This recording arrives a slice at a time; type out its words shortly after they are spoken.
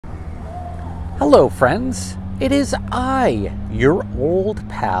Hello friends, it is I, your old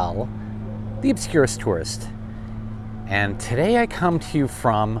pal, the Obscurist Tourist, and today I come to you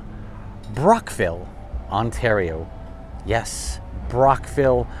from Brockville, Ontario. Yes,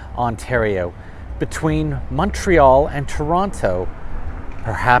 Brockville, Ontario, between Montreal and Toronto,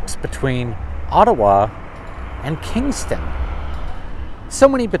 perhaps between Ottawa and Kingston. So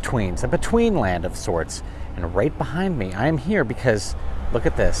many betweens, a between land of sorts, and right behind me I am here because, look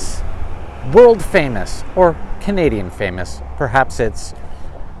at this. World famous, or Canadian famous, perhaps it's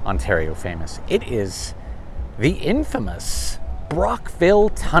Ontario famous. It is the infamous Brockville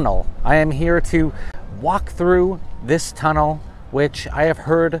Tunnel. I am here to walk through this tunnel, which I have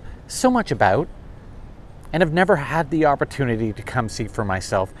heard so much about and have never had the opportunity to come see for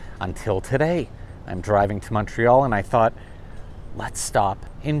myself until today. I'm driving to Montreal and I thought, let's stop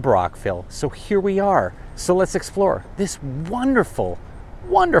in Brockville. So here we are. So let's explore this wonderful,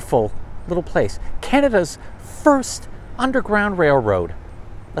 wonderful little place. Canada's first underground railroad.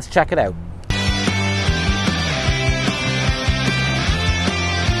 Let's check it out.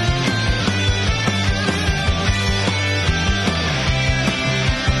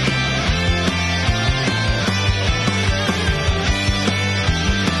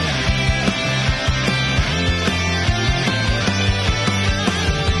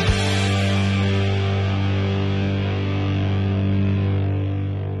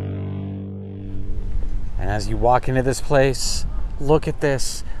 As you walk into this place, look at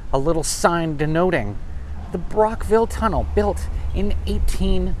this, a little sign denoting the Brockville Tunnel, built in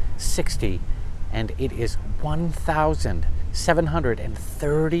 1860, and it is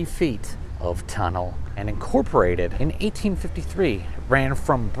 1,730 feet of tunnel, and incorporated in 1853. It ran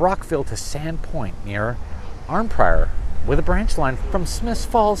from Brockville to Sand Point near Arnprior, with a branch line from Smiths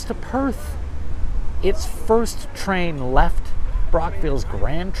Falls to Perth. Its first train left Brockville's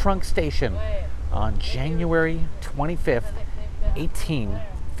Grand Trunk Station on January 25th,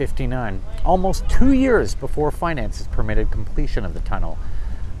 1859, almost 2 years before finances permitted completion of the tunnel.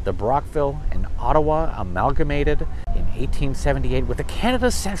 The Brockville and Ottawa amalgamated in 1878 with the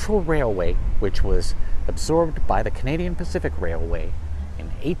Canada Central Railway, which was absorbed by the Canadian Pacific Railway in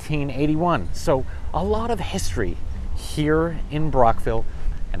 1881. So a lot of history here in Brockville,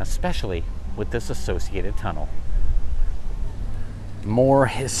 and especially with this associated tunnel. More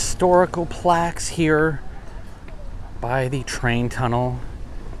historical plaques here by the train tunnel.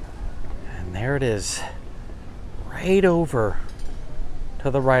 And there it is, right over to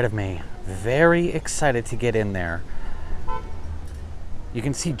the right of me. Very excited to get in there. You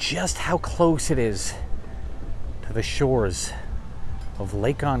can see just how close it is to the shores of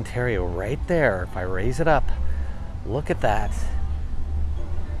Lake Ontario right there. If I raise it up, look at that.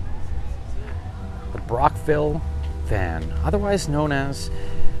 The Brockville van, otherwise known as,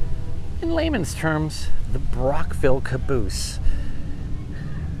 in layman's terms, the Brockville caboose.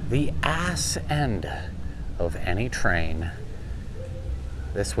 The ass end of any train.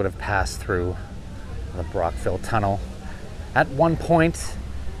 This would have passed through the Brockville Tunnel at one point,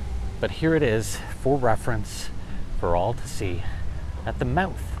 but here it is for reference for all to see at the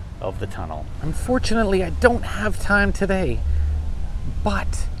mouth of the tunnel. Unfortunately, I don't have time today,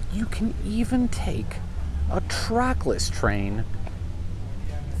 but you can even take a trackless train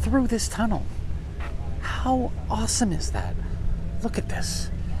through this tunnel. How awesome is that? Look at this.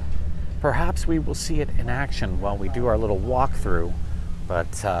 Perhaps we will see it in action while we do our little walkthrough,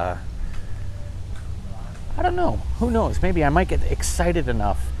 but I don't know. Who knows? Maybe I might get excited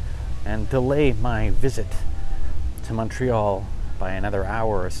enough and delay my visit to Montreal by another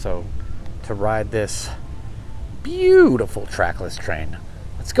hour or so to ride this beautiful trackless train.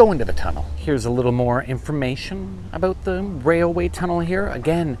 Let's go into the tunnel. Here's a little more information about the railway tunnel here.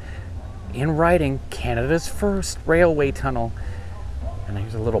 Again, in writing, Canada's first railway tunnel. And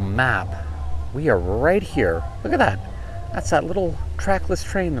here's a little map. We are right here. Look at that. That's that little trackless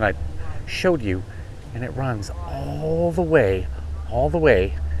train that I showed you. And it runs all the way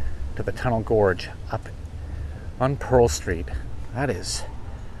to the tunnel gorge up on Pearl Street. That is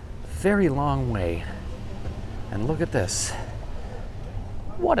a very long way. And look at this.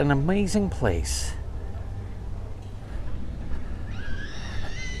 What an amazing place.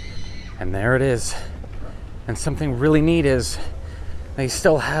 And there it is. And something really neat is they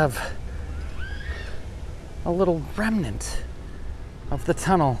still have a little remnant of the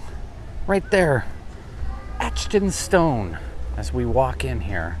tunnel right there, etched in stone as we walk in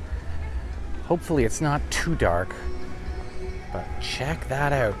here. Hopefully it's not too dark, but check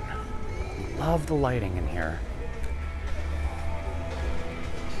that out. Love the lighting in here.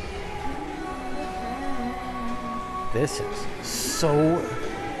 This is so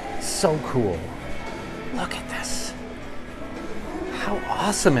So cool. Look at this. How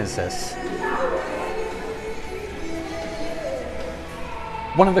awesome is this?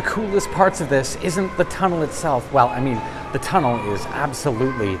 One of the coolest parts of this isn't the tunnel itself. Well, I mean, the tunnel is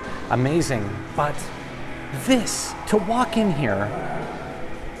absolutely amazing, but this, to walk in here,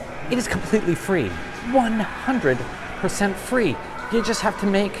 it is completely free. 100% free. You just have to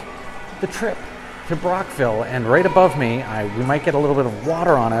make the trip to Brockville, and right above me, we might get a little bit of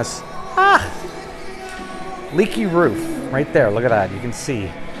water on us. Ah! Leaky roof, right there, look at that, you can see.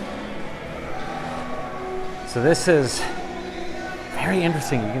 So this is very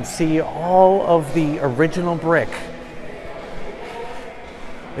interesting. You can see all of the original brick.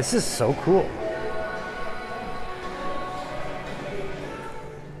 This is so cool.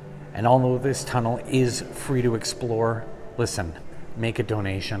 And although this tunnel is free to explore, listen, make a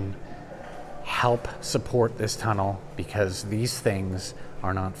donation. Help support this tunnel because these things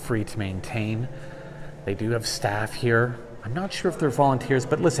are not free to maintain. They do have staff here. I'm not sure if they're volunteers,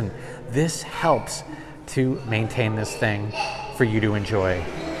 but listen, this helps to maintain this thing for you to enjoy.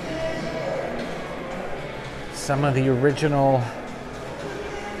 Some of the original,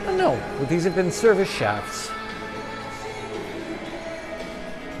 I don't know, these have been service shafts.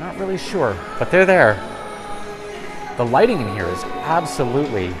 Not really sure, but they're there. The lighting in here is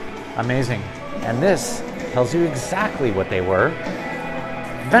absolutely amazing. And this tells you exactly what they were.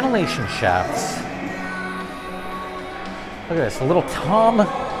 Ventilation shafts. Look at this, a little Tom,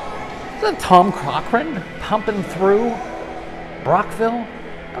 is that Tom Cochrane pumping through Brockville?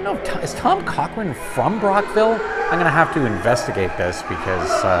 I don't know, is Tom Cochrane from Brockville? I'm gonna have to investigate this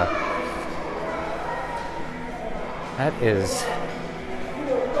because that is,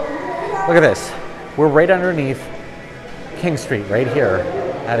 look at this. We're right underneath King Street, right here.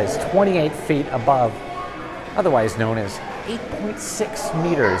 That is 28 feet above, otherwise known as 8.6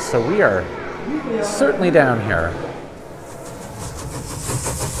 meters. So we are certainly down here.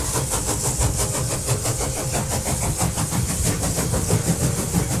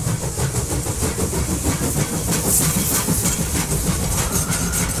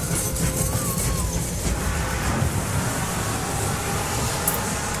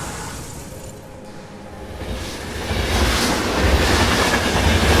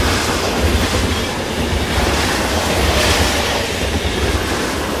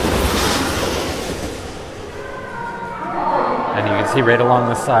 See right along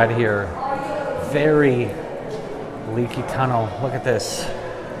the side here, very leaky tunnel. Look at this,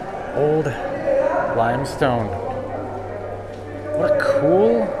 old limestone. What a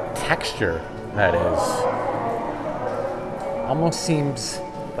cool texture that is. Almost seems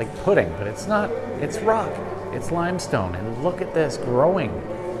like pudding, but it's not, it's rock, it's limestone. And look at this growing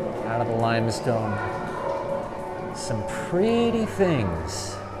out of the limestone. Some pretty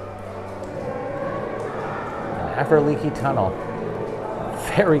things. An ever leaky tunnel.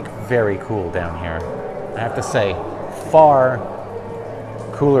 Very, very cool down here. I have to say, far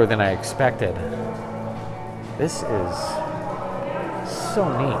cooler than I expected. This is so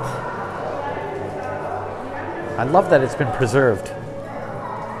neat. I love that it's been preserved.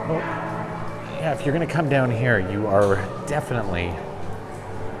 Well, yeah, if you're gonna come down here, you are definitely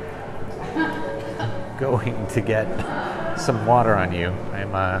going to get some water on you. I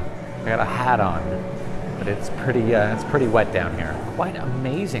got a hat on. But it's pretty wet down here. Quite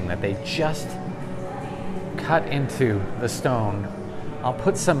amazing that they just cut into the stone. I'll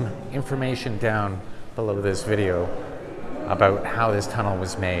put some information down below this video about how this tunnel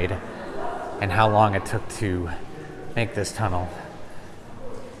was made and how long it took to make this tunnel.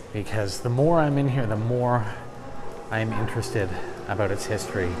 Because the more I'm in here, the more I'm interested about its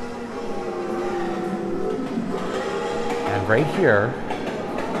history. And right here,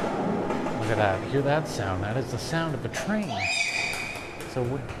 look at that, hear that sound? That is the sound of a train. So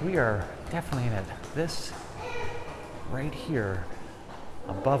we are definitely in it. This right here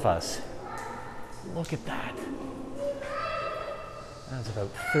above us, look at that. That's about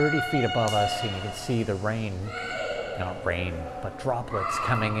 30 feet above us, and you can see the rain, not rain, but droplets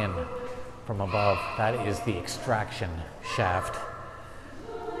coming in from above. That is the extraction shaft.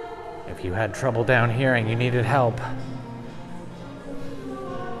 If you had trouble down here and you needed help,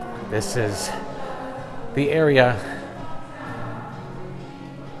 this is the area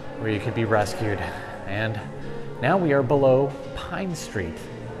where you could be rescued. And now we are below Pine Street.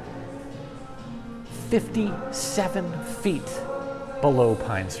 57 feet below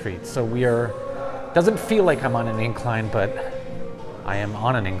Pine Street. So we are, doesn't feel like I'm on an incline, but I am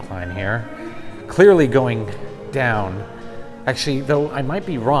on an incline here. Clearly going down. Actually, though I might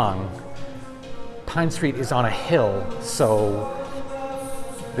be wrong, Pine Street is on a hill, so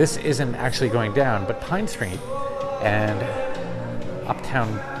this isn't actually going down, but Pine Street and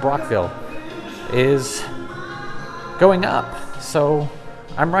uptown Brockville is going up. So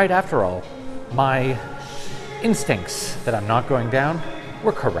I'm right after all. My instincts that I'm not going down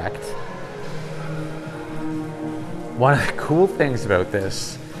were correct. One of the cool things about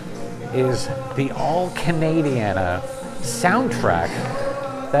this is the all-Canadiana soundtrack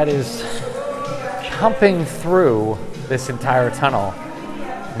that is pumping through this entire tunnel.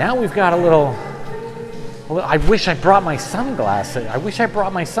 Now we've got a little, I wish I brought my sunglasses. I wish I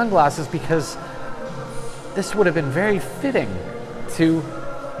brought my sunglasses because this would have been very fitting to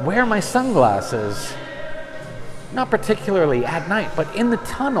wear my sunglasses, not particularly at night, but in the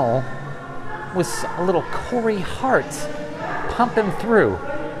tunnel with a little Corey Hart pumping through.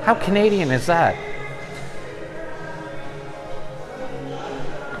 How Canadian is that?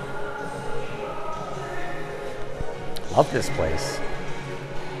 Love this place.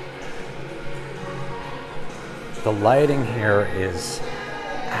 The lighting here is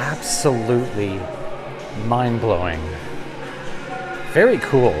absolutely mind-blowing. Very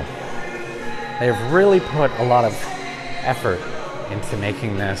cool. They've really put a lot of effort into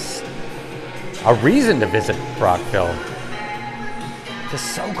making this a reason to visit Brockville.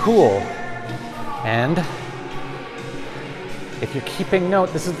 Just so cool. And if you're keeping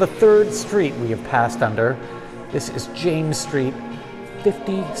note, this is the third street we have passed under. This is James Street,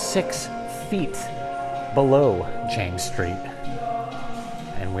 56 feet below James Street.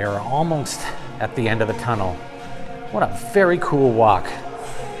 And we are almost at the end of the tunnel. What a very cool walk.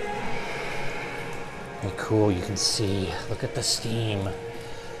 Very cool, you can see, look at the steam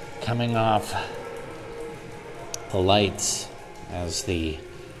coming off the lights as the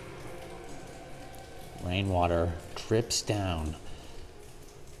rainwater drips down.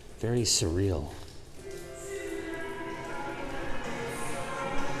 Very surreal.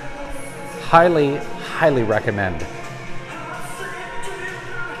 Highly, highly recommend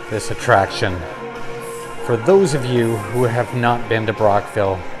this attraction for those of you who have not been to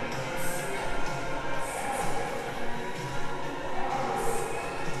Brockville.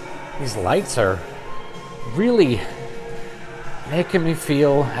 These lights are really making me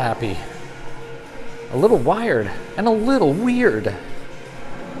feel happy. A little wired and a little weird.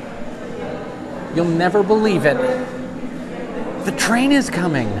 You'll never believe it. The train is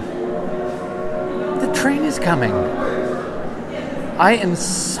coming. The train is coming. I am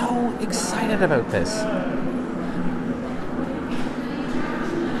so excited about this.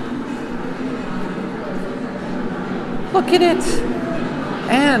 Look at it.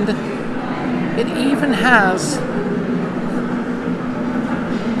 And it even has,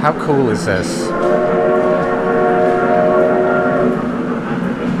 how cool is this?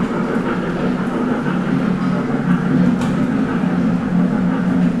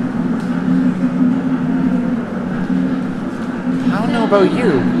 I don't know about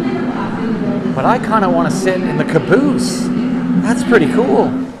you, but I kind of want to sit in the caboose. That's pretty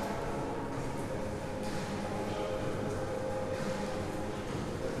cool.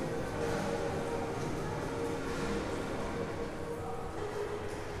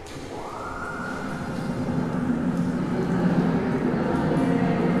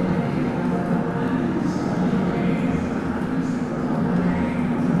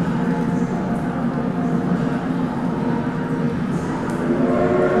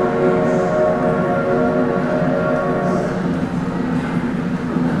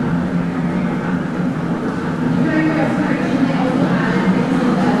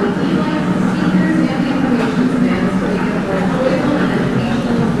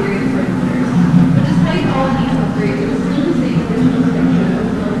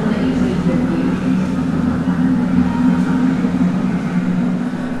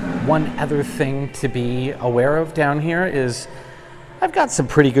 One other thing to be aware of down here is I've got some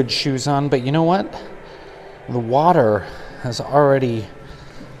pretty good shoes on, but you know what? The water has already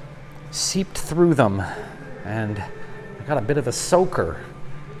seeped through them, and I got a bit of a soaker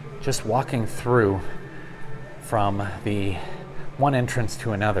just walking through from the one entrance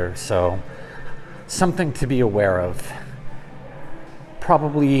to another. So something to be aware of.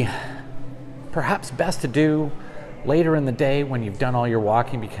 Probably, perhaps best to do later in the day when you've done all your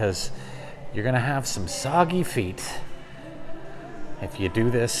walking, because you're gonna have some soggy feet if you do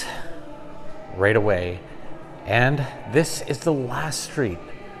this right away. And this is the last street,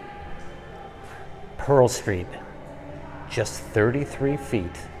 Pearl Street, just 33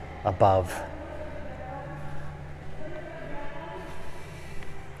 feet above.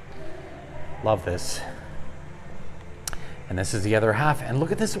 Love this. And this is the other half, and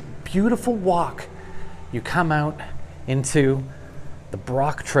look at this beautiful walk. You come out into the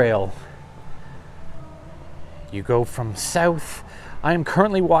Brock Trail. You go from south. I am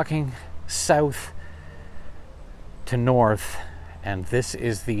currently walking south to north, and this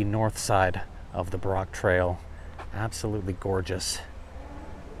is the north side of the Brock Trail. Absolutely gorgeous.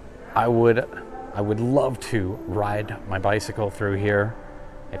 I would love to ride my bicycle through here.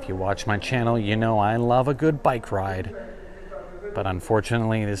 If you watch my channel, you know I love a good bike ride. But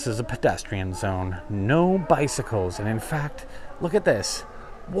unfortunately, this is a pedestrian zone. No bicycles. And in fact, look at this.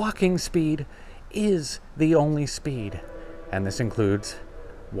 Walking speed is the only speed. And this includes,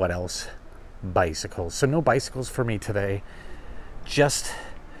 what else? Bicycles. So no bicycles for me today. Just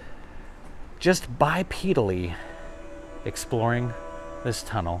bipedally exploring this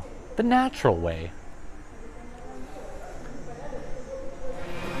tunnel the natural way.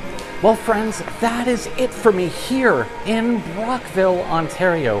 Well, friends, that is it for me here in Brockville,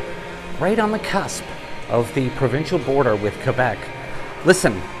 Ontario, right on the cusp of the provincial border with Quebec.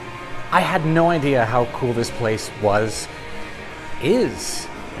 Listen, I had no idea how cool this place is,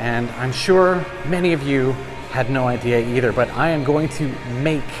 and I'm sure many of you had no idea either, but I am going to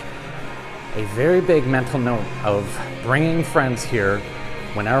make a very big mental note of bringing friends here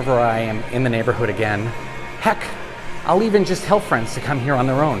whenever I am in the neighborhood again. Heck, I'll even just tell friends to come here on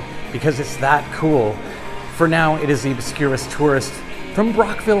their own, because it's that cool. For now, it is the Obscurist Tourist from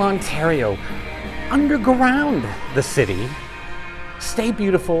Brockville, Ontario, underground the city. Stay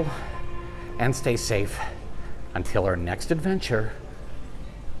beautiful and stay safe until our next adventure.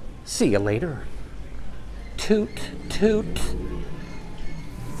 See you later. Toot, toot.